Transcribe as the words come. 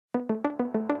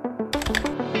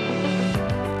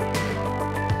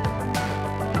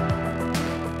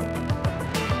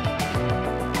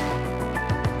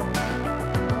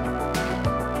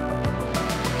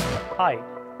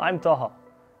I'm Tawha,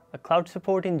 a cloud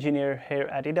support engineer here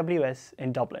at AWS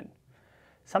in Dublin.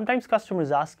 Sometimes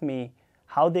customers ask me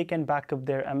how they can back up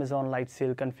their Amazon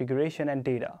Lightsail configuration and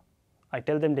data. I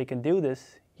tell them they can do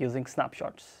this using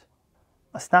snapshots.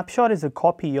 A snapshot is a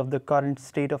copy of the current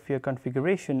state of your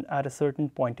configuration at a certain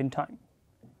point in time.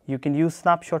 You can use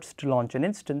snapshots to launch an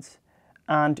instance,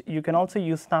 and you can also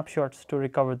use snapshots to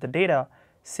recover the data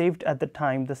saved at the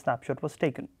time the snapshot was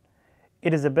taken.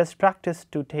 It is a best practice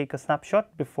to take a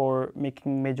snapshot before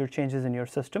making major changes in your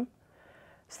system.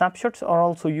 Snapshots are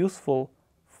also useful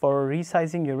for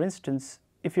resizing your instance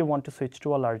if you want to switch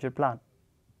to a larger plan.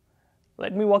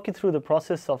 Let me walk you through the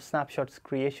process of snapshots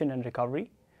creation and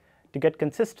recovery. To get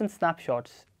consistent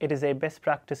snapshots, it is a best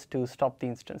practice to stop the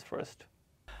instance first.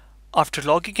 After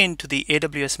logging into the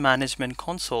AWS Management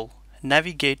Console,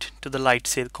 navigate to the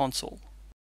Lightsail console.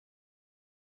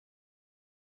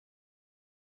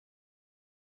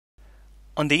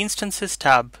 On the Instances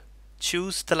tab,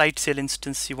 choose the Lightsail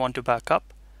instance you want to back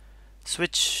up.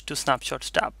 Switch to Snapshots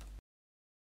tab.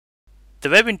 The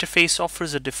web interface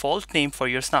offers a default name for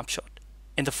your snapshot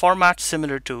in the format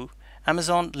similar to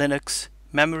Amazon Linux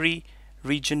Memory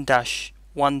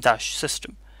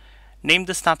Region-1-System. Name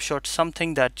the snapshot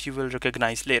something that you will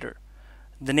recognize later.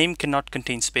 The name cannot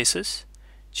contain spaces.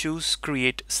 Choose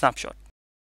Create Snapshot.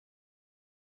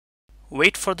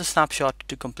 Wait for the snapshot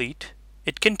to complete.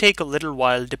 It can take a little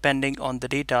while depending on the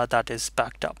data that is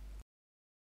backed up.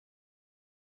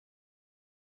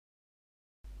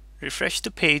 Refresh the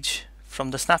page.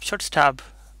 From the Snapshots tab,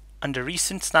 under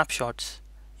Recent Snapshots,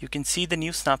 you can see the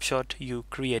new snapshot you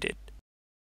created.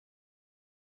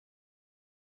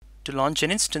 To launch an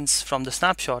instance from the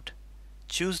snapshot,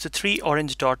 choose the 3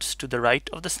 orange dots to the right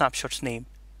of the snapshot's name,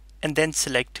 and then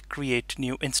select Create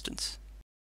New Instance.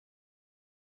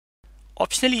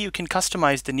 Optionally, you can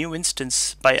customize the new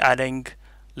instance by adding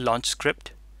launch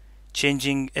script,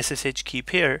 changing SSH key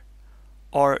pair,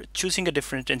 or choosing a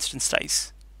different instance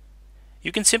size.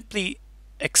 You can simply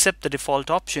accept the default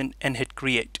option and hit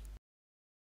Create.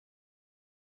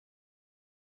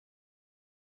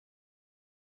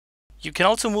 You can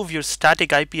also move your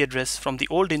static IP address from the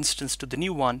old instance to the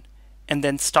new one, and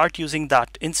then start using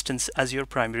that instance as your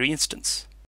primary instance.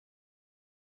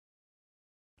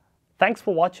 Thanks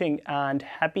for watching, and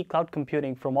happy cloud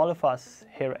computing from all of us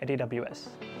here at AWS.